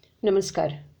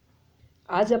नमस्कार.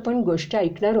 आज आपण गोष्ट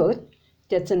ऐकणार आहोत.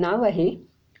 त्याचं नाव आहे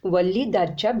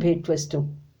वल्लीदादच्या भेटवस्तू.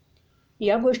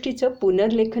 या गोष्टीचं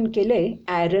पुनर्लेखन केलं आहे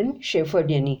ॲरन शेफर्ड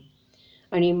यांनी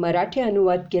आणि मराठी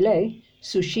अनुवाद केला आहे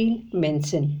सुशील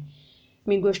मेन्सन.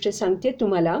 मी गोष्ट सांगते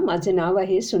तुम्हाला. माझं नाव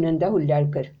आहे सुनंदा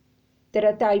हुल्लाळकर. तर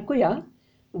आता ऐकूया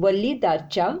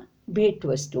वल्लीदादच्या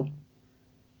भेटवस्तू.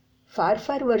 फार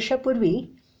फार वर्षापूर्वी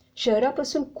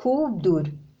शहरापासून खूप दूर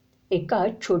एका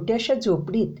छोट्याशा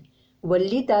झोपडीत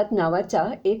वल्लीदाद नावाचा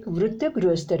एक वृद्ध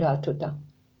गृहस्थ राहत होता.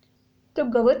 तो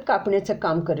गवत कापण्याचं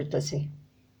काम करत असे.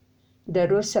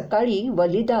 दररोज सकाळी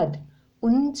वल्लीदाद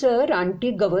उंच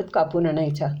रानटी गवत कापून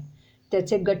आणायचा,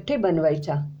 त्याचे गठ्ठे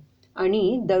बनवायचा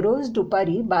आणि दररोज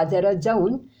दुपारी बाजारात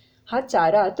जाऊन हा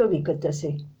चारा तो विकत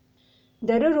असे.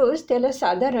 दररोज त्याला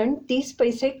साधारण 30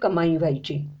 पैसे कमाई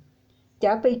व्हायची.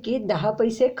 त्यापैकी 10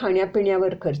 पैसे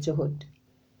खाण्यापिण्यावर खर्च होत,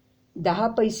 10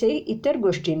 पैसे इतर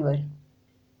गोष्टींवर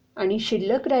आणि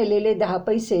शिल्लक राहिलेले 10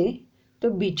 पैसे तो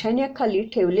बिछाण्याखाली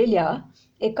ठेवलेल्या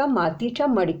एका मातीच्या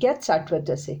मडक्यात साठवत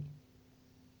असे.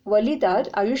 वल्लीदाद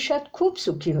आयुष्यात खूप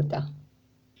सुखी होता.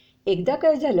 एकदा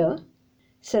काय झालं,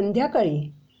 संध्याकाळी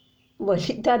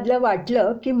वल्लीदादला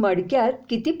वाटलं की मडक्यात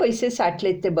किती पैसे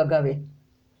साठलेत ते बघावे.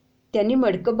 त्यांनी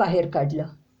मडकं बाहेर काढलं.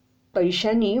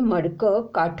 पैशांनी मडकं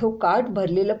काठोकाठ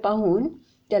भरलेलं पाहून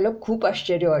त्याला खूप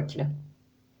आश्चर्य वाटलं.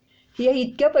 या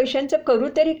इतक्या पैशांचं करू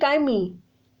तरी काय मी?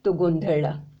 तो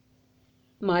गोंधळला.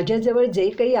 माझ्याजवळ जे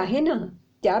काही आहे ना,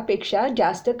 त्यापेक्षा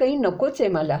जास्त काही नकोच आहे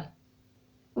मला.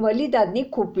 वल्लीदादनी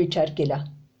खूप विचार केला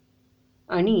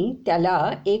आणि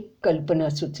त्याला एक कल्पना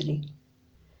सुचली.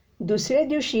 दुसऱ्या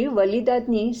दिवशी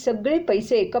वल्लीदादनी सगळे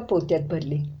पैसे एका पोत्यात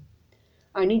भरले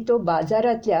आणि तो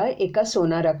बाजारातल्या एका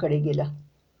सोनाराकडे गेला.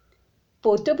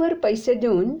 पोतभर पैसे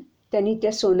देऊन त्यांनी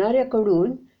त्या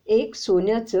सोनाऱ्याकडून एक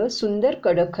सोन्याचं सुंदर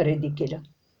कडं खरेदी केलं.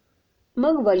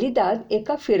 मग वल्लीदाद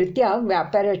एका फिरत्या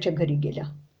व्यापाऱ्याच्या घरी गेला.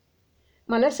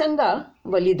 मला सांगा,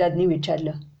 वल्लीदादनी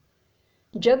विचारलं,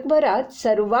 जगभरात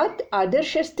सर्वात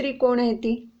आदर्श स्त्री कोण आहे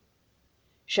ती?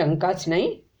 शंकाच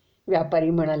नाही, व्यापारी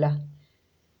म्हणाला.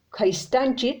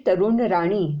 खैस्तांची तरुण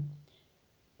राणी.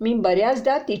 मी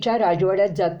बऱ्याचदा तिच्या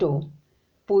राजवाड्यात जातो.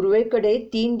 पूर्वेकडे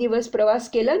 3 दिवस प्रवास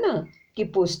केला ना की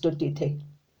पोचतो तिथे.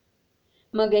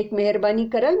 मग एक मेहरबानी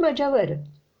कराल माझ्यावर?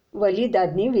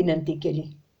 वल्लीदादनी विनंती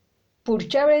केली.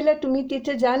 पुढच्या वेळेला तुम्ही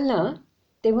तिथे जाल ना,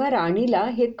 तेव्हा राणीला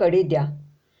हे कडे द्या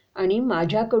आणि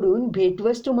माझ्याकडून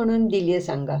भेटवस्तू म्हणून दिली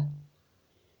सांगा.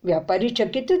 व्यापारी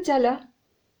चकितच झाला,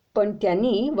 पण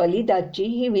त्यांनी वल्लीदादची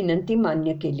ही विनंती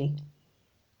मान्य केली.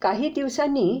 काही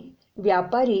दिवसांनी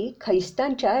व्यापारी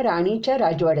खैस्तांच्या राणीच्या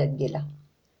राजवाड्यात गेला.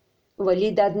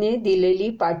 वल्लीदादने दिलेली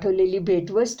पाठवलेली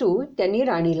भेटवस्तू त्यांनी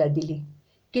राणीला दिली.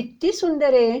 किती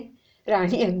सुंदर आहे!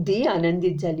 राणी अगदी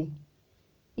आनंदित झाली.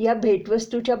 या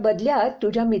भेटवस्तूच्या बदल्यात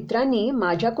तुझ्या मित्रांनी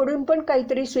माझ्याकडून पण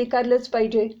काहीतरी स्वीकारलंच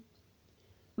पाहिजे.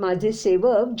 माझे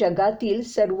सेवक जगातील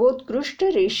सर्वोत्कृष्ट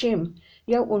रेशीम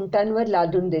या उंटांवर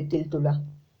लादून देतील तुला.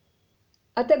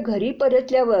 आता घरी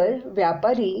परतल्यावर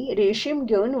व्यापारी रेशीम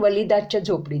घेऊन वल्लीदादच्या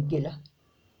झोपडीत गेला.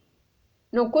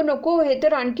 नको नको, हे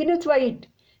तर आणखीनच वाईट.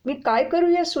 मी काय करू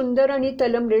या सुंदर आणि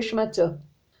तलम रेशमाचं?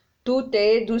 तू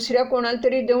ते दुसऱ्या कोणाला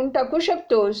तरी देऊन टाकू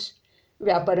शकतोस,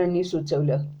 व्यापाऱ्यांनी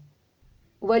सुचवलं.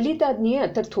 वल्लीदादनी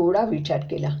आता थोडा विचार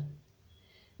केला.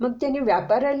 मग त्याने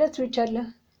व्यापाऱ्यालाच विचारलं,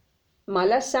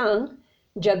 मला सांग,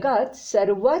 जगात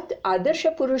सर्वात आदर्श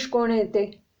पुरुष कोण आहे ते?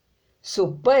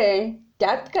 सोपं आहे,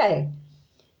 त्यात काय?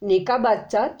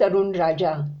 नेकाबादचा तरुण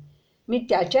राजा. मी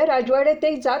त्याच्या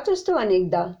राजवाड्यातही जात असतो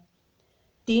अनेकदा.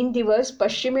 3 दिवस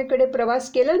पश्चिमेकडे प्रवास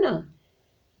केला ना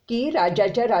की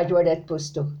राजाच्या राजवाड्यात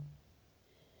पोचतो.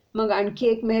 मग आणखी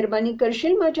एक मेहरबानी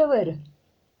करशील माझ्यावर?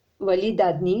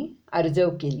 वल्लीदादनी आर्जव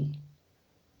केली.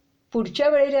 पुढच्या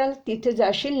वेळेला तिथे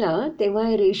जाशील ना, तेव्हा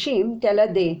रेशीम त्याला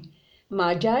दे,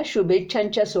 माझ्या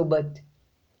शुभेच्छांच्या सोबत.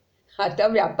 आता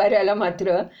व्यापाऱ्याला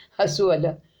मात्र हसू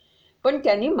आलं, पण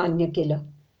त्यांनी मान्य केलं.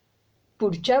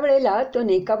 पुढच्या वेळेला तो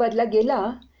नेकाबादला गेला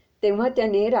तेव्हा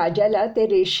त्याने राजाला ते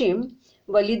रेशीम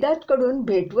वल्लीदादकडून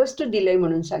भेटवस्तू दिलंय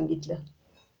म्हणून सांगितलं.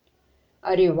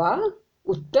 अरे वा,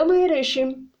 उत्तम आहे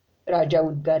रेशीम, राजा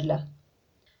उद्गारला.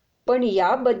 पण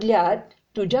या बदल्यात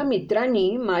तुझ्या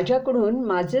मित्रांनी माझ्याकडून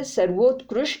माझे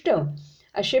सर्वोत्कृष्ट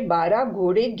असे 12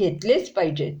 घोडे घेतलेच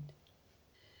पाहिजेत.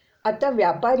 आता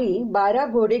व्यापारी 12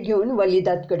 घोडे घेऊन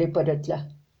वल्लीदादकडे परतला.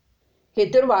 हे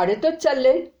तर वाढतच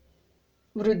चाललंय.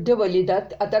 वृद्ध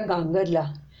वल्लीदाद आता गांगरला.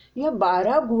 या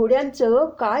 12 घोड्यांचं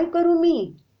काय करू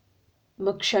मी?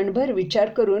 मग क्षणभर विचार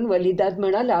करून वल्लीदाद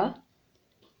म्हणाला,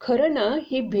 खरं ना,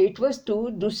 ही भेटवस्तू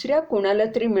दुसऱ्या कोणाला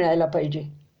तरी मिळायला पाहिजे.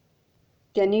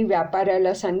 त्यांनी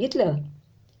व्यापाऱ्याला सांगितलं,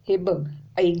 हे बघ,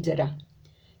 ऐक जरा,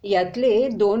 यातले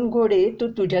 2 घोडे तू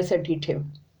तुझ्यासाठी ठेव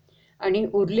आणि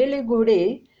उरलेले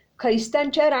घोडे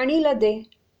खैस्तांच्या राणीला दे.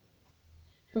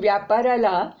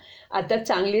 व्यापाराला आता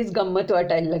चांगलीच गंमत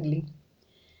वाटायला लागली,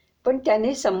 पण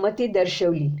त्याने संमती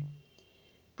दर्शवली.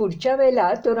 पुढच्या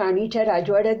वेळेला तो राणीच्या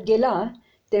राजवाड्यात गेला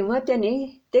तेव्हा त्याने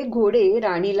ते घोडे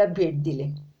राणीला भेट दिले.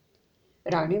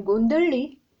 राणी गोंधळली.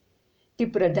 ती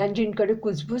प्रधानजींकडे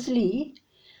कुजबुजली,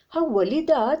 हा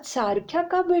वलिदाद सारख्या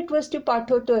का भेटवस्तू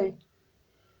पाठवतोय?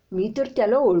 मी तर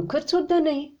त्याला ओळखत सुद्धा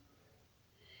नाही.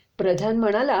 प्रधान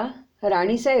म्हणाला,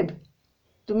 राणीसाहेब,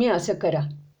 तुम्ही असं करा,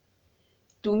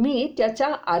 तुम्ही त्याचा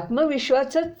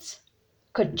आत्मविश्वासच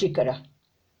खच्ची करा.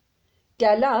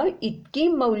 त्याला इतकी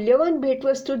मौल्यवान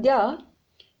भेटवस्तू द्या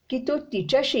की तो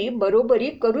तिच्याशी बरोबरी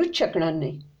करूच शकणार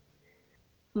नाही.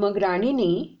 मग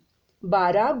राणीने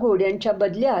 12 घोड्यांच्या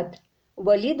बदल्यात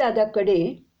वलिदादाकडे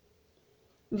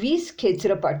 20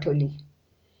 खेचरं पाठवली.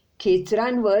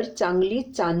 खेचरांवर चांगली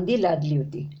चांदी लादली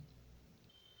होती.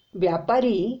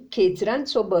 व्यापारी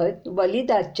खेचरांसोबत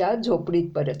वलिदादच्या झोपडीत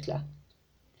परतला.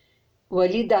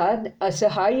 वलिदाद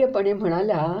असहाय्यपणे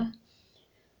म्हणाला,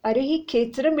 अरे ही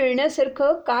खेचरं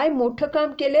मिळण्यासारखं काय मोठं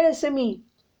काम केलंय असं मी?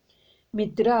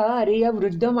 मित्रा, अरे या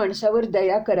वृद्ध माणसावर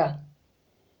दया करा.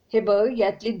 हे बघ,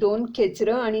 यातली 2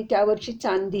 खेचरं आणि त्यावरची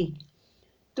चांदी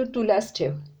तू तुलाच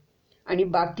ठेव आणि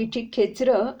बाकीची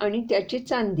खेचरं आणि त्याची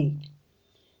चांदी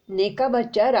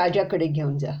नेकाबादच्या राजाकडे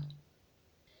घेऊन जा.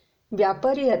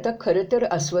 व्यापारी आता खरं तर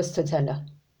अस्वस्थ झाला,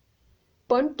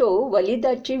 पण तो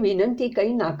वलिदाची विनंती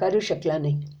काही नाकारू शकला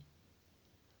नाही.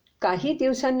 काही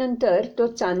दिवसांनंतर तो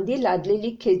चांदी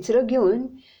लादलेली खेचरं घेऊन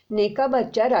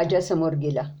नेकाबादच्या राजासमोर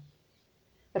गेला.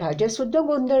 राजासुद्धा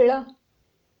गोंधळला.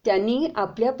 त्यांनी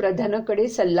आपल्या प्रधानाकडे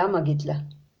सल्ला मागितला.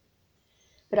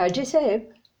 राजेसाहेब,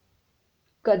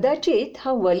 कदाचित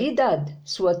हा वलिदाद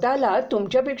स्वतःला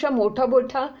तुमच्यापेक्षा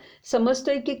मोठा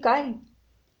समजतोय की काय?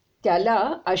 त्याला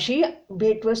अशी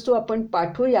भेटवस्तू आपण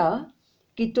पाठवूया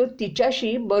की तो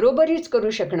तिच्याशी बरोबरीच करू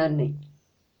शकणार नाही.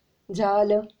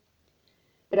 झालं.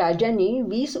 राजाने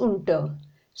 20 उंट,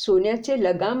 सोन्याचे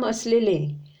लगाम असलेले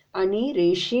आणि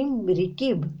रेशीम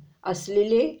रिकीब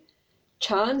असलेले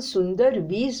छान सुंदर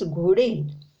 20 घोडे,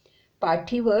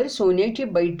 पाठीवर सोन्याची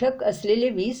बैठक असलेले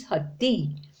 20 हत्ती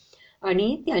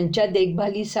आणि त्यांच्या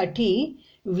देखभालीसाठी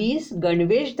 20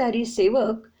 गणवेशधारी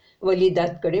सेवक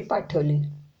वलिदादकडे पाठवले.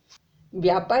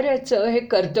 व्यापाऱ्याचं हे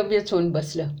कर्तव्यच होऊन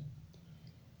बसलं.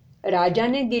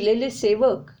 राजाने दिलेले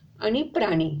सेवक आणि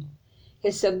प्राणी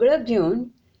हे सगळं घेऊन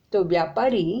तो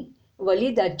व्यापारी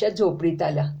वलिदादच्या झोपडीत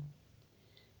आला.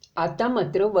 आता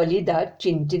मात्र वलिदाद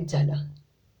चिंतित झाला.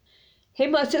 हे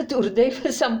माझं दुर्दैव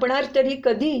संपणार तरी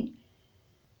कधी?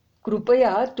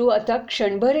 कृपया तू आता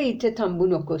क्षणभरही इथे थांबू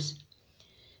नकोस.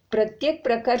 प्रत्येक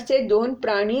प्रकारचे 2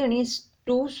 प्राणी आणि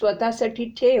तू स्वतःसाठी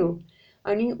ठेव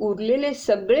आणि उरलेले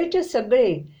सगळेचे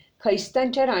सगळे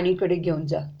खैस्तांच्या राणीकडे घेऊन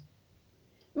जा.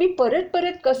 मी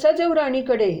परत कसा जाऊ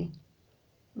राणीकडे?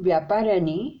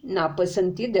 व्यापाऱ्यांनी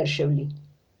नापसंती दर्शवली,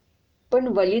 पण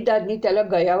वलिदादनी त्याला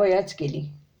गयावयाच केली.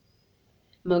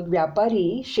 मग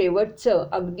व्यापारी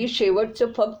अगदी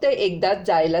शेवटचं फक्त एकदाच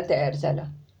जायला तयार झाला.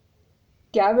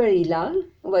 त्यावेळीला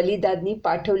वलिदादनी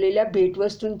पाठवलेल्या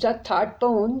भेटवस्तूंचा थाट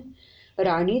पाहून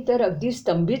राणी तर अगदी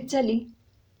स्तंभित झाली.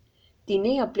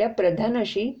 तिने आपल्या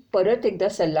प्रधानाशी परत एकदा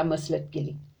सल्लामसलत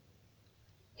केली.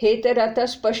 हे तर आता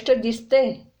स्पष्ट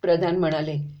दिसतंय, प्रधान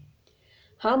म्हणाले.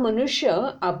 हा मनुष्य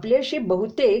आपल्याशी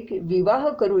बहुतेक विवाह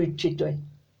करू इच्छितोय.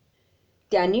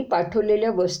 त्यांनी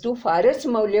पाठवलेल्या वस्तू फारच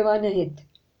मौल्यवान आहेत.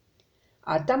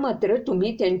 आता मात्र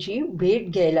तुम्ही त्यांची भेट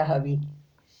घ्यायला हवी.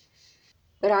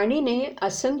 राणीने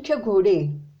असंख्य घोडे,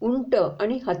 उंट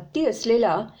आणि हत्ती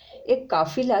असलेला एक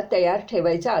काफिला तयार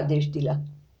ठेवायचा आदेश दिला.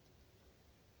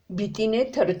 भीतीने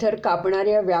थरथर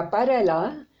कापणाऱ्या व्यापाऱ्याला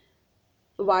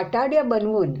वाटाड्या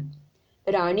बनवून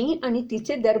राणी आणि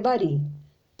तिचे दरबारी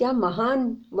त्या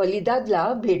महान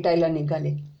वलिदादला भेटायला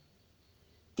निघाले.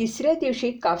 3ऱ्या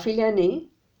दिवशी काफिल्याने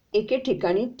एके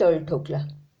ठिकाणी तळ ठोकला.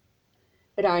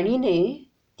 राणीने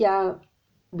त्या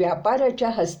व्यापाऱ्याच्या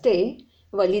हस्ते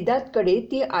वलिदादकडे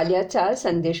ती आल्याचा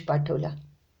संदेश पाठवला.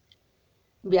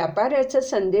 व्यापाऱ्याचा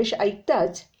संदेश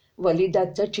ऐकताच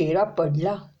वलिदादचा चेहरा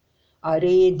पडला.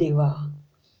 अरे देवा!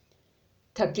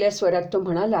 थकल्या स्वरात तो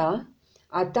म्हणाला,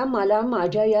 आता मला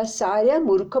माझ्या या साऱ्या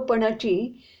मूर्खपणाची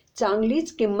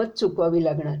चांगलीच किंमत चुकवावी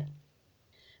लागणार.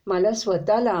 मला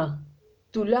स्वतःला,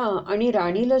 तुला आणि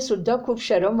राणीला सुद्धा खूप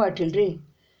शरम वाटेल रे.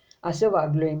 असं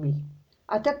वागलोय मी.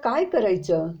 आता काय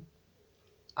करायचं?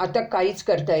 आता काहीच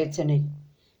करता यायचं नाही,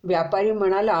 व्यापारी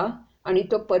म्हणाला आणि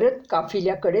तो परत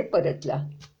काफिल्याकडे परतला.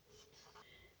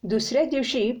 2ऱ्या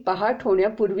दिवशी पहाट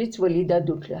होण्यापूर्वीच वलिदाद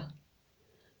उठला.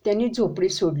 त्यांनी झोपडी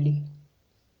सोडली.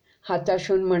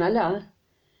 हाताशून म्हणाला,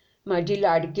 माझी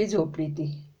लाडकी झोपडी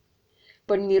ती.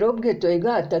 पण निरोप घेतोय ग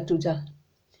आता तुझा.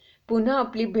 पुन्हा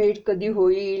आपली भेट कधी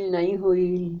होईल नाही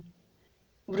होईल.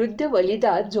 वृद्ध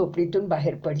वलिदाद झोपडीतून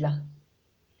बाहेर पडला.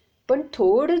 पण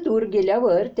थोडं दूर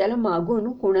गेल्यावर त्याला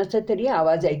मागून कोणाचा तरी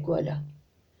आवाज ऐकू आला.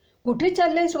 कुठे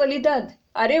चाललायस वलिदाद?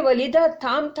 अरे वलिदाद,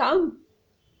 थांब थांब.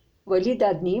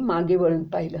 वलिदादनी मागे वळून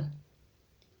पाहिलं.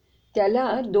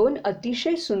 त्याला 2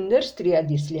 अतिशय सुंदर स्त्रिया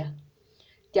दिसल्या.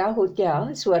 त्या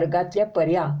होत्या स्वर्गातल्या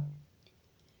पऱ्या.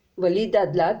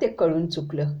 वलिदादला ते कळून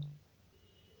चुकलं.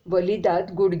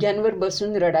 वलिदाद गुडघ्यांवर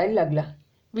बसून रडायला लागला.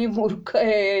 मी मूर्ख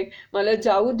आहे, मला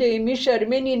जाऊ दे, मी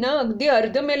शरमेनी ना अगदी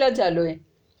अर्धमेला झालोय.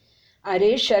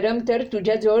 अरे शरम तर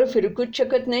तुझ्याजवळ फिरकूच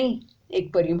शकत नाही,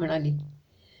 एक परी म्हणाली.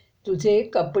 तुझे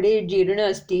कपडे जीर्ण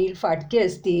असतील, फाटके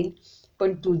असतील,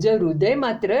 पण तुझं हृदय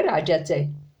मात्र राजाचं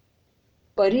आहे.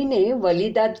 परीने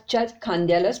वलिदादच्या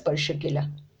खांद्याला स्पर्श केला.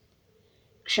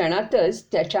 क्षणातच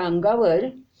त्याच्या अंगावर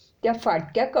त्या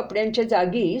फाटक्या कपड्यांच्या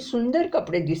जागी सुंदर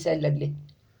कपडे दिसायला लागले.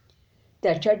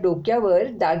 त्याच्या डोक्यावर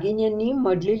दागिन्यांनी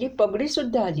मढलेली पगडी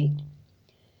सुद्धा आली.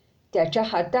 त्याच्या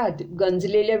हातात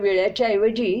गंजलेल्या विळ्याच्या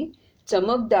ऐवजी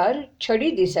चमकदार छडी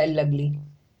दिसायला लागली.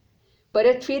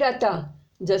 परत फिर आता,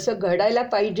 जसं घडायला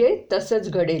पाहिजे तसंच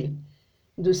घडेल,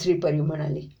 दुसरी परी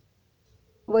म्हणाली.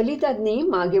 वलिदादनी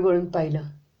मागे वळून पाहिलं.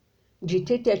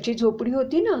 जिथे त्याची झोपडी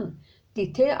होती ना,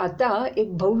 तिथे आता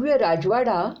एक भव्य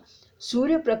राजवाडा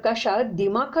सूर्यप्रकाशात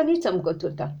दिमाखानी चमकत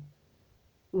होता.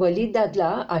 वलिदादला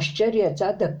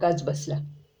आश्चर्याचा धक्काच बसला.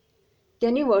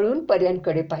 त्यांनी वळून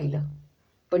पर्यांकडे पाहिलं,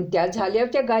 पण त्या झाल्या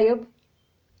त्या गायब.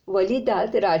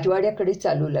 वलिदाद राजवाड्याकडे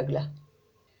चालू लागला.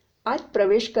 आत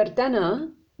प्रवेश करताना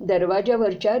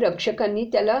दरवाजावरच्या रक्षकांनी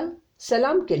त्याला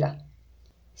सलाम केला.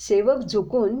 सेवक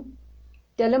झुकून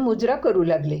त्याला मुजरा करू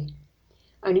लागले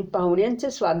आणि पाहुण्यांचं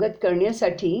स्वागत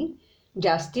करण्यासाठी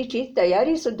जास्तीची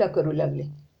तयारीसुद्धा करू लागले.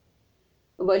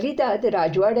 वलिदाद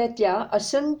राजवाड्यातल्या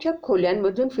असंख्य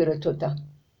खोल्यांमधून फिरत होता.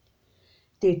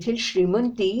 तेथील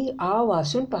श्रीमंती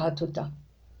वासून पाहत होता.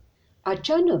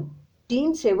 अचानक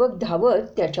 3 सेवक धावत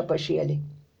त्याच्यापाशी आले.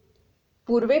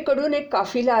 पूर्वेकडून एक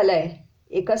काफिला आलाय,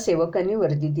 एका सेवकाने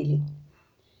वर्दी दिली.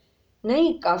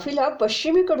 नाही, काफिला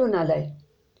पश्चिमेकडून आलाय,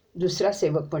 दुसरा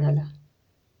सेवक म्हणाला.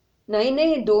 नाही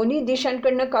नाही, दोन्ही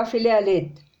दिशांकडनं काफिले आलेत,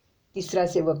 तिसरा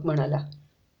सेवक म्हणाला.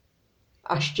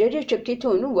 आश्चर्यचकित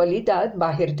होऊन वलिदाद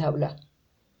बाहेर धावला.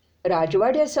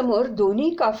 राजवाड्यासमोर दोन्ही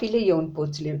काफिले येऊन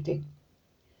पोचले होते.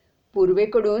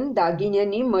 पूर्वेकडून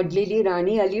दागिन्यांनी मढलेली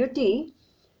राणी आली होती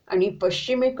आणि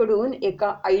पश्चिमेकडून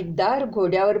एका ऐटदार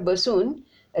घोड्यावर बसून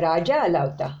राजा आला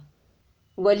होता.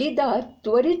 वलिदाद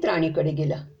त्वरित राणीकडे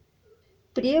गेला.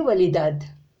 प्रिय वलिदाद,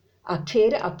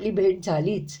 अखेर आपली भेट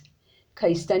झालीच,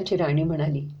 खैस्तांची राणी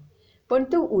म्हणाली. पण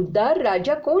तो उदार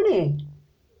राजा कोण आहे?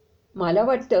 मला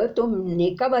वाटतं तो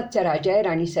नेकाबादचा राजा आहे,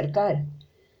 राणी सरकार,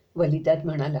 वलिदाद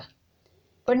म्हणाला.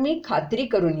 पण मी खात्री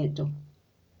करून येतो.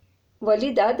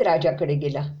 वलिदाद राजाकडे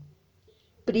गेला.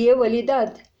 प्रिय वलिदाद,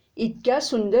 इतक्या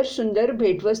सुंदर सुंदर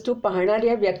भेटवस्तू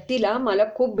पाहणाऱ्या व्यक्तीला मला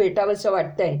खूप भेटावंसं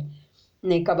वाटतंय,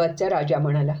 नेकाबादचा राजा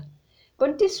म्हणाला.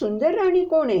 पण ती सुंदर राणी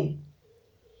कोण आहे?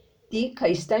 ती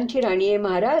खैस्तांची राणी आहे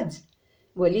महाराज,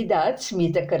 वलिदाद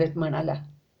स्मित करत म्हणाला.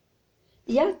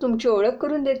 या, तुमची ओळख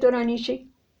करून देतो राणीशी.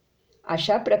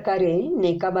 अशा प्रकारे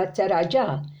नेकाबादचा राजा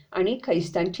आणि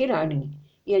खैस्तांची राणी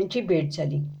यांची भेट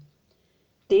झाली.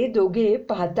 ते दोघे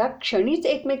पाहता क्षणीच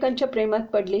एकमेकांच्या प्रेमात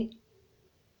पडले.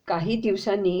 काही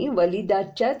दिवसांनी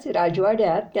वलिदादच्याच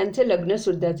राजवाड्यात त्यांचं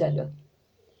लग्नसुद्धा झालं.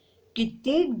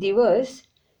 कित्येक दिवस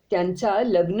त्यांचा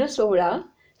लग्न सोहळा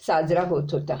साजरा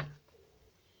होत होता.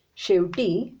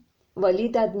 शेवटी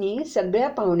वलिदादनी सगळ्या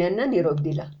पाहुण्यांना निरोप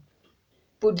दिला.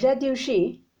 पुढल्या दिवशी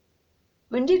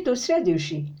म्हणजे दुसऱ्या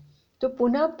दिवशी तो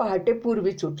पुन्हा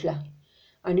पहाटेपूर्वीच उठला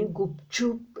आणि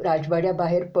गुपचूप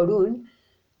राजवाड्याबाहेर पडून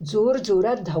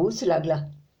जोरजोरात धावूच लागला.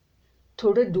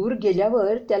 थोडं दूर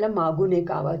गेल्यावर त्याला मागून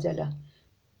एक आवाज आला.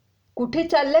 कुठे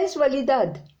चाललायस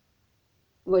वलिदाद?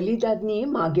 वलिदादनी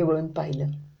मागे वळून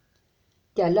पाहिलं.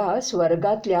 त्याला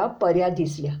स्वर्गातल्या पऱ्या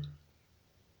दिसल्या.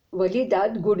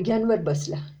 वलिदाद गुडघ्यांवर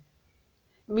बसला.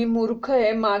 मी मूर्ख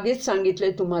आहे, मागेच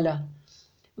सांगितलंय तुम्हाला.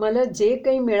 मला जे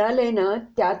काही मिळालंय ना,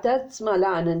 त्यातच मला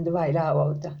आनंद व्हायला हवा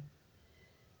होता.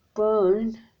 पण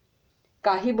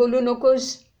काही बोलू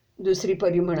नकोस, दुसरी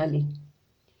परी म्हणाली.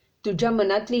 तुझ्या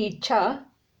मनातली इच्छा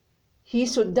ही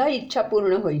सुद्धा इच्छा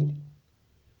पूर्ण होईल.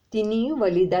 तिने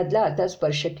वलिदादला आता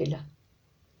स्पर्श केला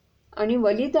आणि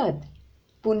वलिदाद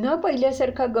पुन्हा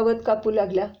पहिल्यासारखा गवत कापू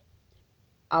लागला.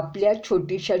 आपल्या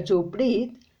छोटीशा झोपडीत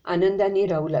आनंदाने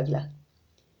राहू लागला.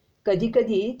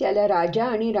 कधीकधी त्याला राजा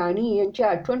आणि राणी यांची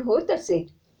आठवण होत असे,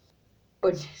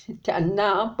 पण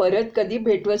त्यांना परत कधी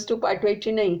भेटवस्तू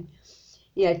पाठवायची नाही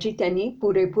याची त्यांनी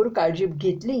पुरेपूर काळजी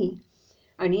घेतली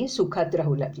आणि सुखात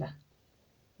राहू लागला.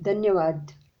 धन्यवाद.